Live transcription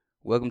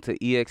Welcome to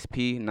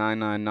EXP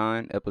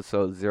 999,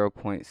 episode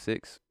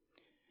 0.6.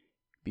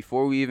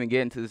 Before we even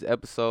get into this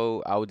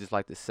episode, I would just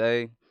like to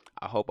say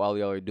I hope all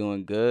y'all are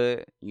doing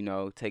good,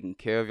 taking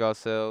care of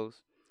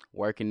yourselves,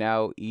 working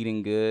out,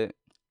 eating good,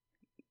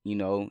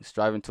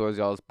 striving towards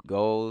y'all's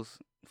goals,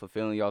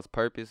 fulfilling y'all's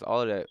purpose,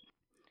 all of that.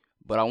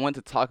 But I want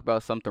to talk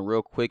about something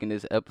real quick in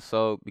this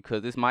episode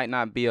because this might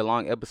not be a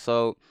long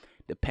episode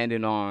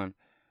depending on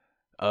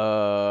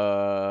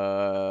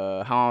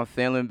how I'm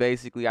feeling.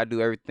 Basically, I do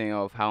everything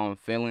off how I'm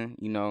feeling,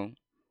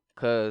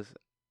 cuz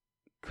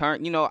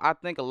current, I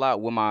think a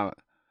lot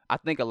I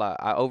think a lot.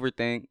 I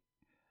overthink,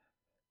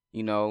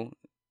 you know,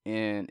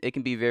 and it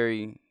can be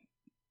very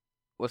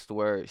what's the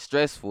word?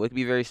 Stressful. It can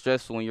be very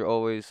stressful when you're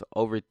always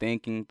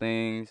overthinking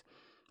things,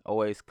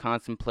 always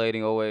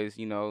contemplating, always,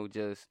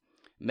 just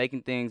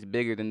making things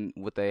bigger than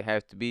what they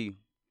have to be.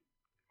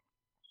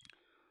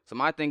 So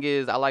my thing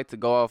is I like to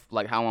go off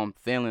like how I'm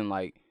feeling,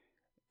 like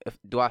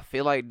do I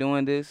feel like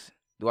doing this?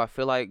 Do I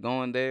feel like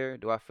going there?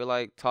 Do I feel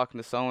like talking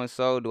to so and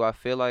so? Do I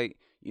feel like,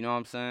 you know what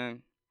I'm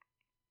saying?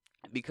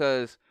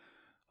 Because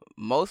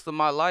most of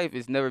my life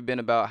it's never been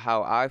about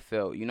how I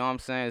felt. You know what I'm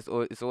saying?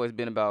 It's always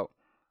been about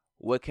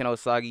what can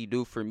Osagi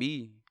do for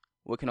me?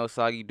 What can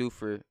Osagi do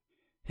for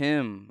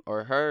him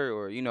or her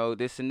or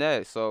this and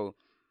that. So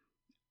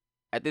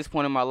at this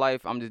point in my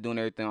life, I'm just doing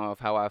everything off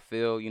how I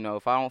feel.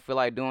 If I don't feel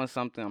like doing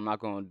something, I'm not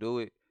gonna do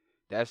it.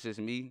 That's just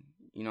me.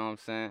 You know what I'm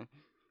saying?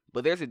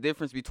 But there's a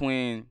difference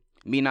between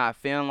me not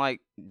feeling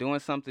like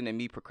doing something and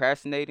me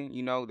procrastinating.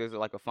 There's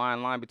like a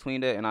fine line between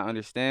that, and I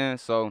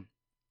understand. So,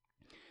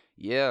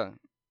 yeah,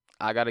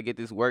 I gotta get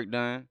this work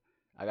done.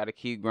 I gotta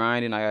keep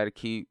grinding. I gotta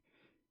keep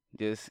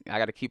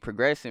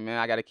progressing, man.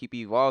 I gotta keep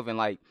evolving.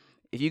 Like,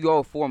 if you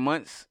go 4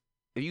 months,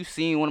 if you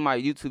seen one of my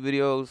YouTube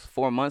videos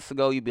 4 months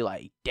ago, you'd be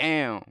like,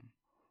 damn,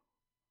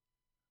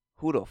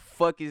 who the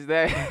fuck is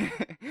that?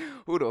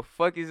 Who the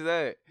fuck is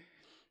that?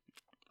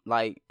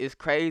 Like, it's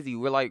crazy.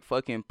 We're like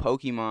fucking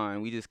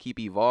Pokemon. We just keep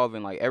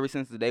evolving. Like, ever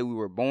since the day we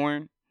were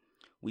born,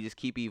 we just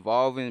keep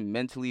evolving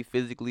mentally,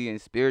 physically, and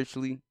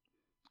spiritually.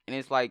 And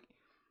it's like,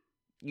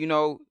 you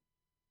know,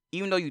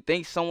 even though you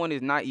think someone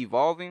is not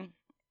evolving,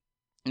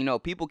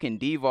 people can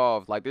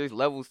devolve. Like, there's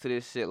levels to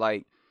this shit.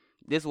 Like,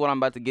 this is what I'm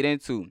about to get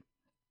into.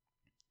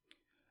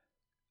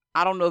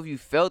 I don't know if you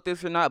felt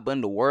this or not, but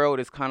in the world,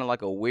 it's kind of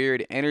like a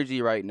weird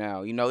energy right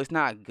now. It's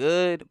not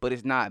good, but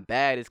it's not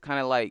bad. It's kind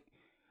of like,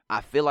 I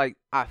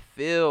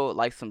feel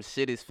like some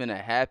shit is finna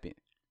happen.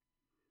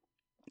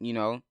 You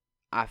know,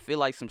 I feel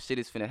like some shit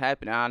is finna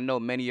happen. And I know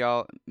many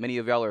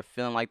of y'all are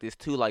feeling like this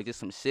too. Like, just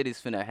some shit is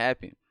finna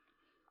happen.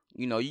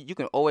 You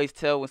can always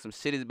tell when some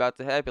shit is about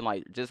to happen.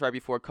 Like, just right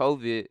before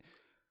COVID,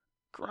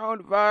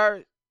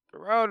 coronavirus,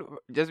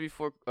 just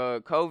before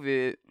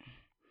COVID,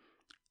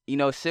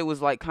 shit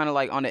was like kind of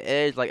like on the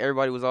edge. Like,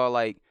 everybody was all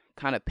like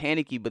kind of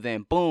panicky, but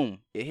then boom,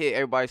 it hit.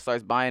 Everybody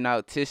starts buying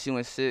out tissue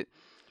and shit.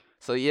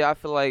 So yeah, I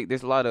feel like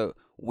there's a lot of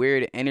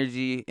weird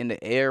energy in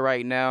the air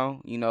right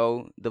now.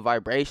 The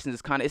vibrations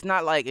is kind of,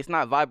 it's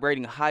not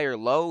vibrating high or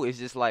low. It's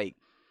just like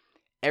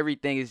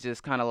everything is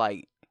just kind of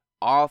like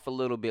off a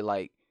little bit.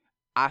 Like,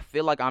 I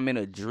feel like I'm in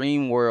a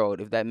dream world,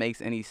 if that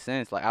makes any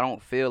sense. Like, I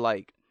don't feel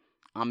like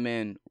I'm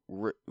in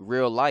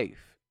real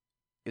life,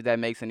 if that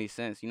makes any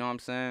sense. You know what I'm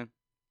saying?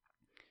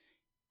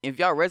 If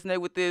y'all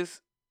resonate with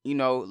this,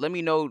 let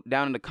me know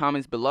down in the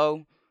comments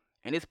below.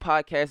 And this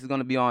podcast is going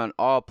to be on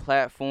all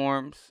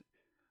platforms,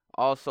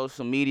 all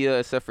social media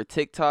except for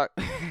TikTok.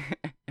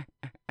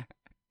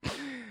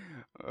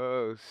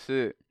 Oh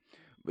shit.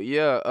 But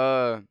yeah,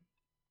 I've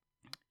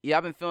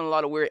been feeling a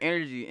lot of weird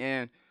energy,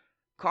 and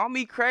call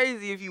me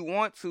crazy if you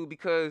want to,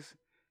 because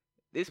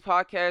this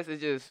podcast is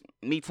just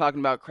me talking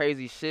about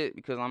crazy shit,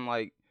 because I'm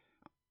like,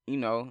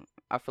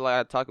 I feel like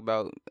I talk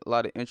about a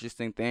lot of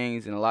interesting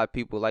things and a lot of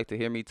people like to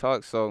hear me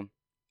talk. So,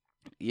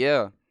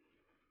 yeah.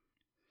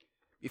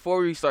 Before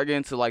we start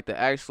getting to like the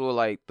actual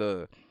like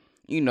the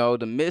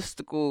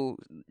mystical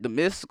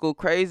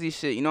crazy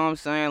shit, you know what I'm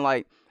saying?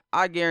 Like,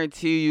 I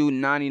guarantee you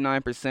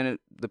 99% of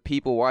the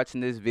people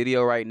watching this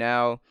video right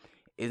now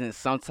isn't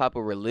some type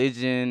of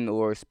religion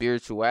or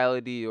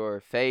spirituality or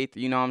faith,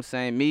 you know what I'm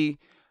saying? Me,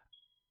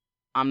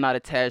 I'm not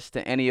attached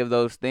to any of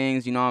those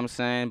things, you know what I'm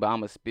saying? But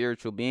I'm a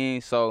spiritual being,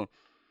 so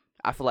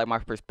I feel like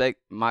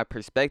my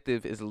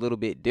perspective is a little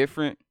bit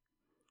different,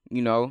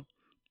 you know?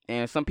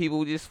 And some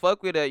people just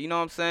fuck with that, you know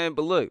what I'm saying?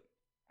 But look,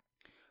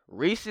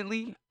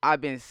 recently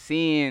I've been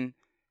seeing,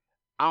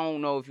 I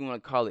don't know if you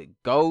want to call it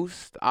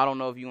ghost. I don't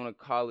know if you want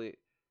to call it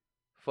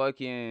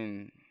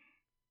fucking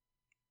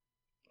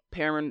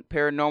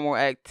paranormal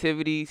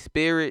activity,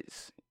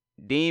 spirits,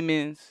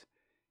 demons,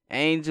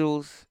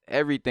 angels,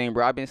 everything,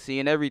 bro. I've been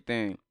seeing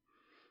everything.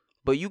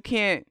 But you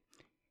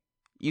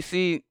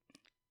see,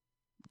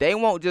 they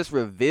won't just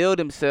reveal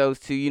themselves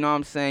to you, you know what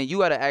I'm saying? You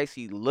got to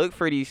actually look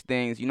for these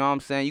things, you know what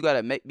I'm saying? You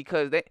got to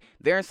because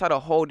they're inside a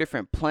whole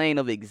different plane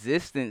of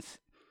existence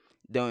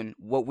than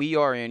what we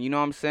are in, you know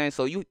what I'm saying?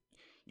 So you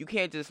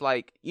can't just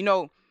like,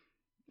 you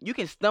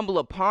can stumble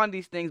upon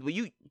these things, but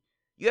you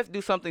have to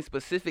do something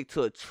specific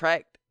to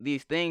attract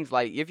these things.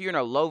 Like if you're in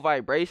a low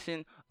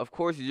vibration, of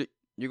course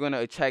you're gonna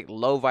attract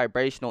low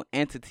vibrational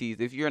entities.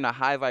 If you're in a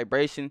high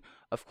vibration,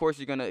 of course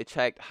you're gonna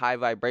attract high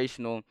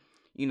vibrational,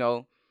 you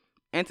know,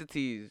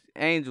 entities,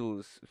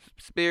 angels,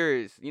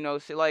 spirits,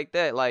 shit like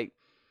that. Like,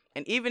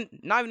 and even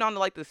not even on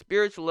like the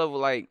spiritual level,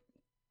 like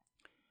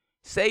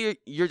say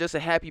you're just a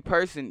happy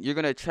person, you're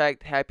gonna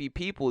attract happy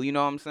people. You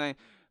know what I'm saying?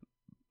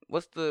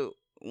 What's the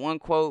one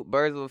quote?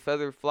 Birds of a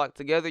feather flock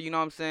together. You know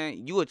what I'm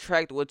saying? You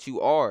attract what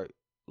you are,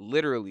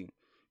 literally.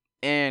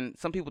 And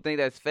some people think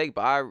that's fake,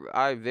 but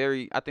I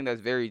think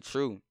that's very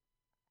true.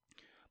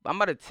 But I'm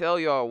about to tell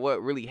y'all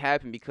what really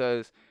happened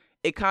because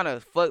it kind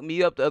of fucked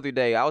me up the other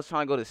day. I was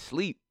trying to go to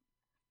sleep,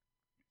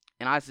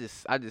 and I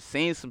just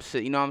seen some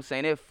shit. You know what I'm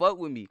saying? It fucked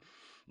with me.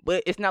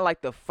 But it's not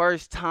like the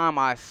first time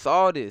I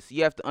saw this.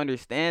 You have to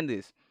understand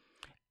this.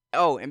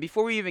 Oh, and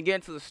before we even get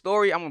into the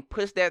story, I'm gonna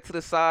push that to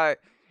the side.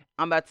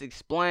 I'm about to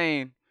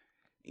explain,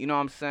 you know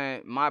what I'm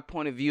saying, my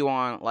point of view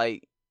on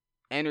like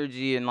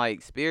energy and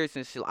like spirits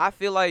and shit. I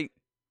feel like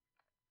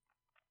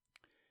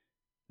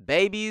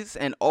babies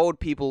and old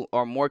people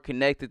are more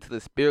connected to the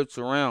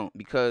spiritual realm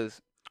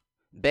because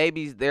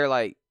babies, they're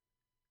like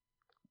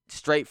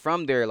straight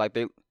from there, like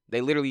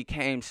they literally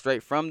came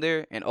straight from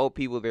there, and old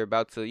people, they're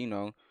about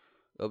to,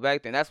 go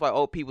back there. And that's why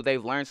old people,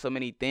 they've learned so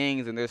many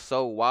things and they're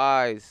so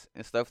wise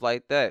and stuff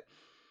like that.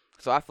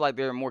 So I feel like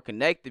they're more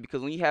connected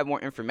because when you have more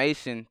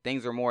information,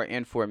 things are more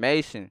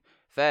information.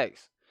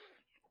 Facts.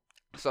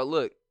 So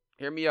look,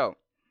 hear me out.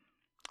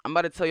 I'm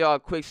about to tell y'all a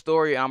quick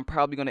story. I'm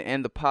probably gonna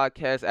end the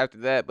podcast after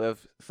that, but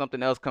if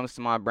something else comes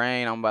to my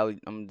brain, I'm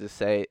gonna just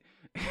say it.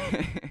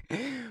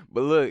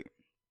 But look,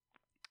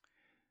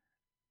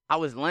 I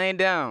was laying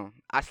down.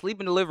 I sleep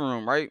in the living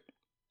room, right?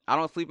 I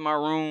don't sleep in my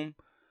room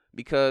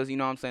because you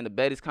know what I'm saying, the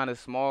bed is kind of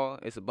small.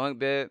 It's a bunk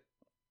bed,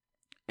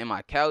 and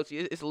my couch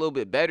it's a little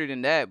bit better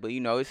than that, but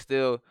it's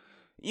still,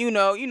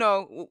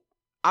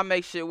 I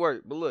make shit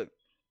work. But look,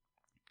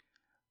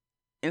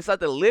 inside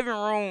the living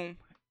room,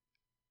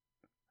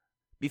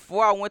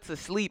 before I went to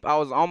sleep, I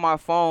was on my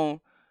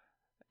phone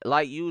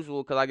like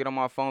usual because I get on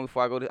my phone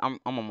before I go to. I'm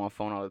on my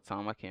phone all the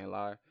time. I can't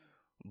lie,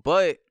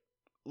 but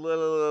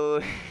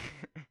look,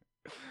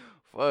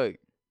 fuck,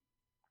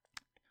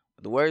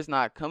 the word's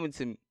not coming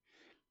to me.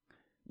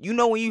 You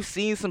know when you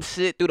seen some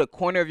shit through the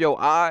corner of your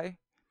eye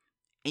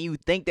and you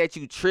think that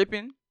you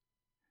tripping,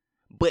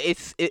 but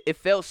it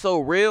felt so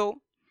real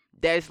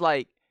that it's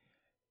like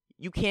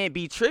you can't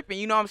be tripping.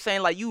 You know what I'm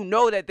saying? Like you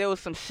know that there was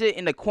some shit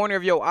in the corner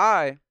of your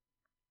eye,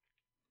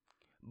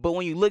 but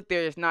when you look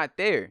there, it's not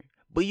there.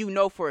 But you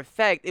know for a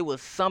fact it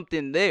was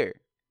something there.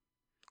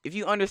 If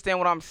you understand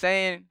what I'm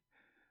saying,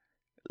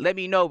 let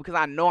me know because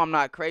I know I'm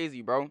not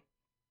crazy, bro. And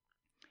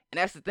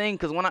that's the thing,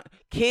 because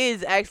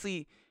kids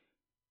actually,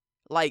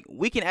 like,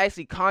 we can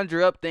actually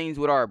conjure up things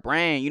with our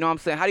brain. You know what I'm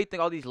saying? How do you think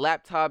all these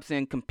laptops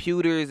and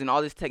computers and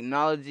all this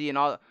technology and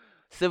all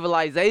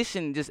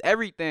civilization, just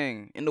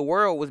everything in the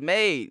world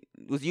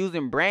was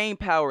using brain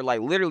power?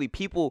 Like, literally,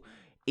 people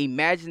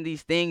imagine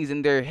these things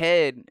in their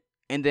head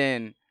and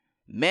then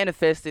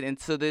manifest it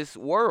into this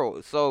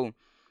world. So,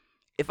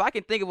 if I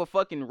can think of a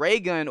fucking ray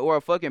gun or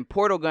a fucking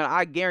portal gun,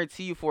 I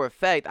guarantee you for a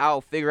fact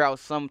I'll figure out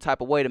some type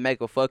of way to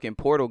make a fucking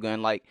portal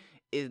gun. Like,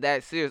 is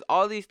that serious?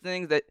 All these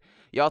things that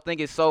y'all think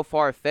is so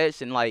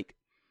far-fetched and, like,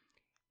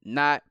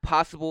 not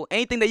possible.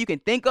 Anything that you can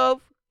think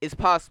of is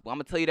possible. I'm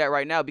going to tell you that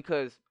right now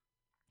because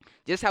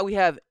just how we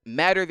have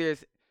matter,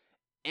 there's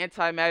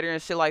antimatter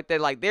and shit like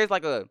that. Like, there's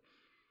like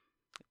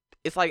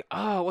it's like,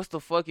 what's the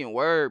fucking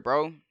word,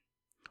 bro?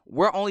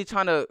 We're only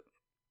trying to,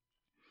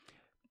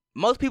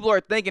 most people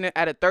are thinking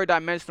at a third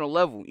dimensional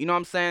level. You know what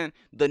I'm saying?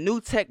 The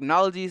new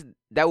technologies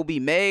that will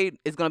be made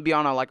is going to be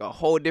on a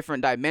whole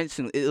different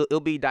dimension. It'll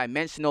be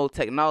dimensional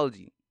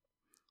technology.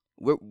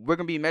 We're going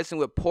to be messing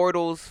with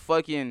portals,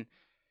 fucking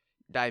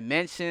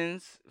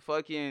dimensions,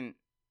 fucking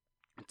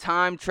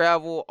time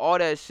travel, all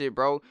that shit,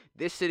 bro.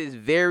 This shit is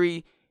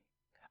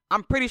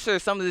I'm pretty sure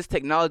some of this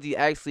technology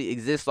actually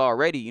exists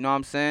already. You know what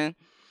I'm saying?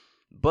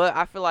 But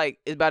I feel like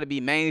it's about to be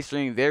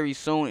mainstream very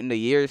soon in the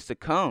years to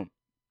come.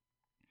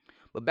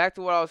 But back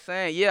to what I was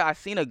saying, yeah, I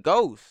seen a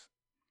ghost.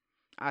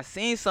 I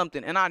seen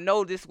something, and I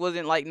know this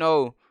wasn't like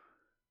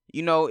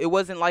it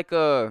wasn't like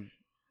I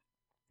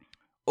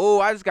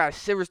just got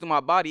shivers through my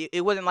body.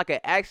 It wasn't like an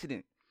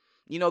accident,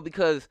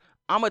 because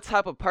I'm a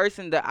type of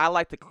person that I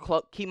like to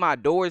keep my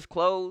doors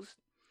closed.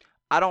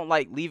 I don't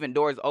like leaving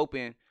doors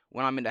open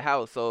when I'm in the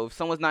house. So if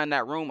someone's not in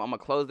that room, I'm going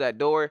to close that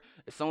door.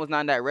 If someone's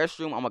not in that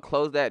restroom, I'm going to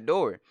close that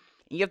door.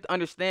 And you have to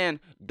understand,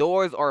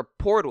 doors are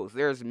portals.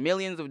 There's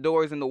millions of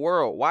doors in the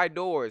world. Why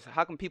doors?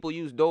 How can people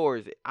use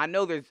doors? I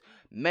know there's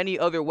many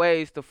other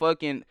ways to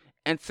fucking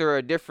enter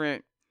a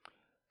different,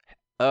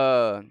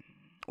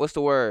 what's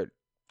the word?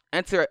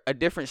 Enter a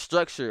different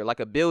structure, like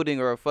a building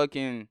or a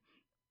fucking,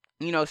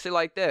 shit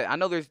like that. I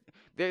know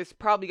there's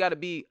probably got to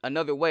be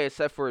another way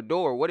except for a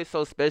door. What is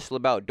so special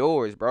about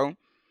doors, bro?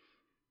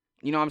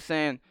 You know what I'm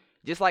saying?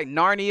 Just like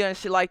Narnia and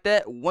shit like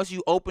that. Once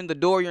you open the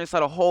door, you're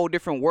inside a whole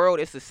different world.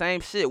 It's the same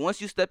shit. Once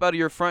you step out of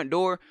your front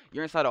door,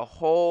 you're inside a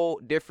whole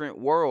different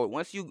world.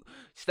 Once you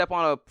step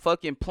on a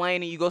fucking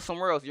plane and you go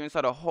somewhere else, you're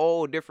inside a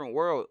whole different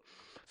world.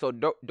 So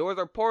doors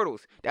are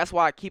portals. That's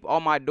why I keep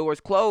all my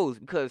doors closed,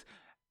 because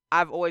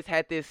I've always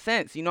had this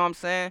sense. You know what I'm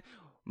saying?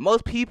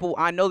 Most people,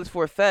 I know this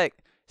for a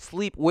fact,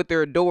 sleep with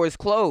their doors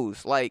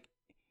closed. Like,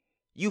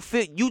 you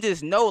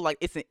just know, like,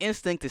 it's an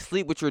instinct to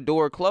sleep with your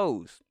door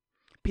closed.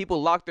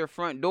 People lock their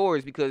front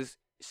doors because,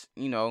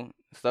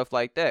 stuff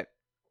like that.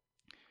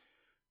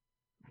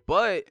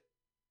 But,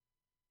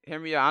 hear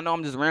me out. I know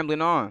I'm just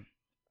rambling on.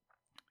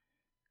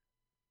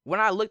 When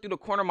I looked through the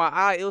corner of my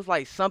eye, it was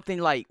like something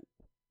like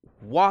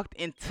walked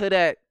into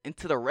the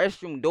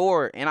restroom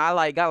door, and I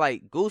like got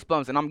like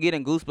goosebumps, and I'm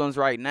getting goosebumps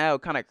right now.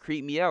 It kind of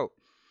creeped me out.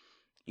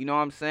 You know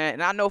what I'm saying?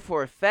 And I know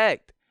for a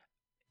fact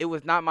it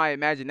was not my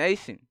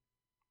imagination.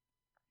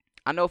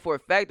 I know for a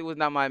fact it was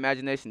not my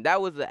imagination.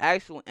 That was the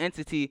actual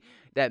entity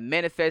that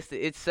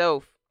manifested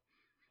itself.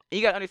 And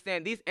you gotta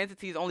understand, these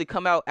entities only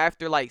come out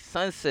after like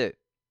sunset.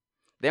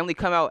 They only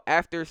come out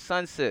after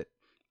sunset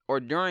or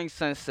during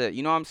sunset.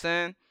 You know what I'm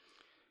saying?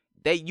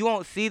 You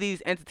won't see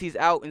these entities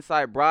out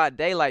inside broad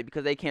daylight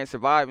because they can't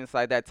survive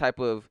inside that type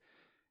of,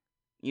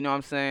 you know what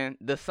I'm saying?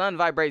 The sun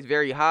vibrates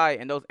very high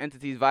and those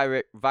entities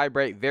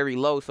vibrate very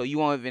low. So you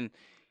won't even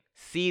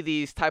see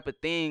these type of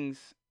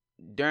things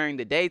during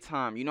the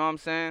daytime. You know what I'm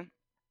saying?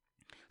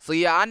 So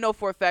yeah, I know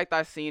for a fact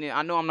I've seen it.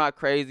 I know I'm not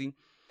crazy.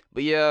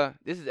 But yeah,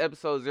 this is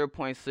episode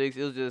 0.6.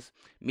 It was just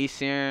me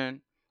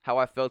sharing how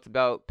I felt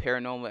about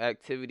paranormal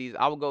activities.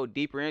 I will go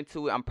deeper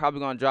into it. I'm probably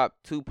going to drop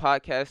 2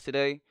 podcasts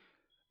today.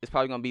 It's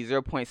probably going to be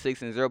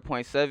 0.6 and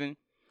 0.7.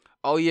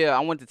 Oh yeah, I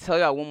want to tell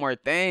y'all one more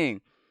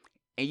thing.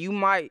 And you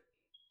might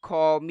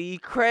call me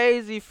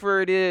crazy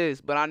for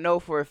this, but I know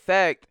for a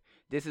fact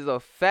this is a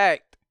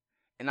fact.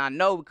 And I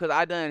know because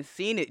I done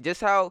seen it.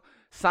 Just how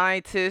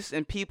scientists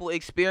and people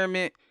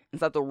experiment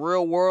inside the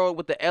real world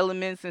with the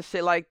elements and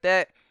shit like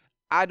that.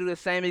 I do the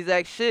same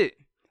exact shit.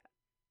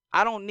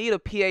 I don't need a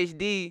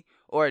PhD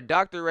or a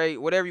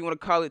doctorate, whatever you want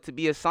to call it, to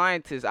be a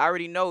scientist. I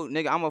already know,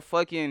 nigga, I'm a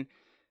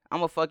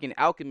fucking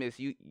alchemist.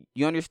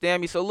 You understand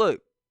me? So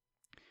look,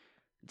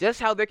 just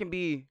how there can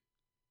be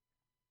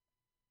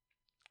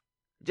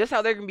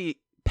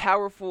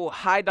powerful,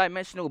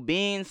 high-dimensional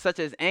beings such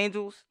as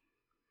angels,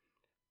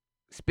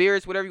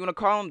 spirits, whatever you want to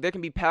call them, there can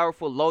be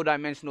powerful,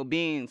 low-dimensional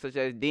beings such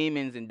as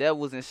demons and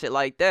devils and shit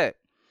like that.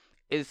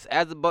 It's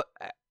as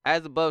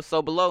above,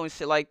 so below and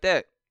shit like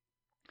that.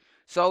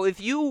 So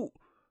if you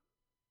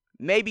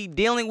may be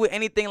dealing with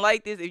anything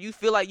like this, if you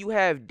feel like you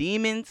have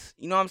demons,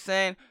 you know what I'm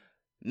saying?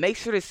 Make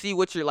sure to see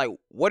what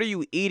are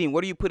you eating?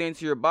 What are you putting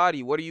into your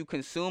body? What are you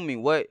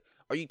consuming? What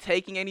are you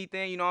taking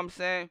anything? You know what I'm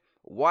saying?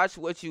 Watch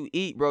what you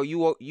eat, bro.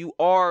 You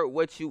are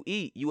what you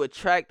eat. You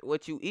attract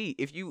what you eat.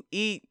 If you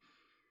eat,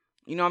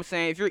 you know what I'm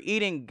saying? If you're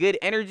eating good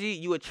energy,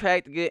 you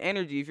attract good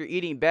energy. If you're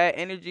eating bad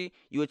energy,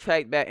 you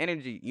attract bad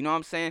energy. You know what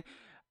I'm saying?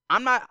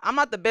 I'm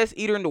not the best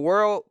eater in the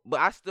world, but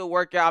I still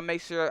work out. I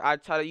make sure I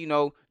try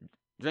to,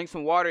 drink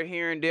some water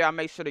here and there. I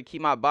make sure to keep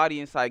my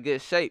body inside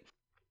good shape.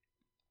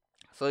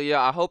 So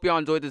yeah, I hope y'all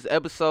enjoyed this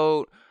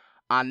episode.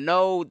 I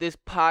know this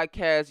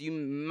podcast, you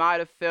might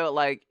have felt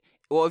like,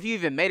 well, if you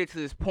even made it to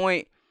this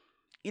point,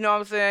 you know what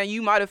I'm saying?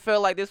 You might have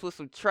felt like this was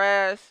some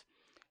trash.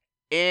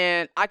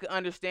 And I could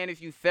understand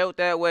if you felt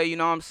that way, you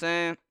know what I'm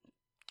saying?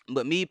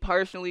 But me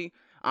personally,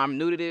 I'm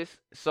new to this.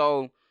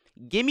 So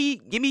give me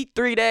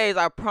 3 days.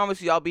 I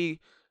promise you I'll be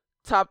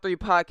top 3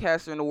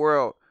 podcaster in the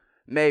world.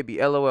 Maybe.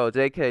 LOL.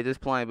 JK,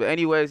 just playing. But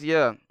anyways,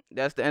 yeah.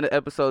 That's the end of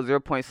episode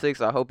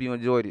 0.6. I hope you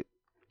enjoyed it.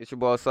 It's your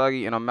boy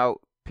Sagi, and I'm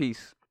out.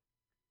 Peace.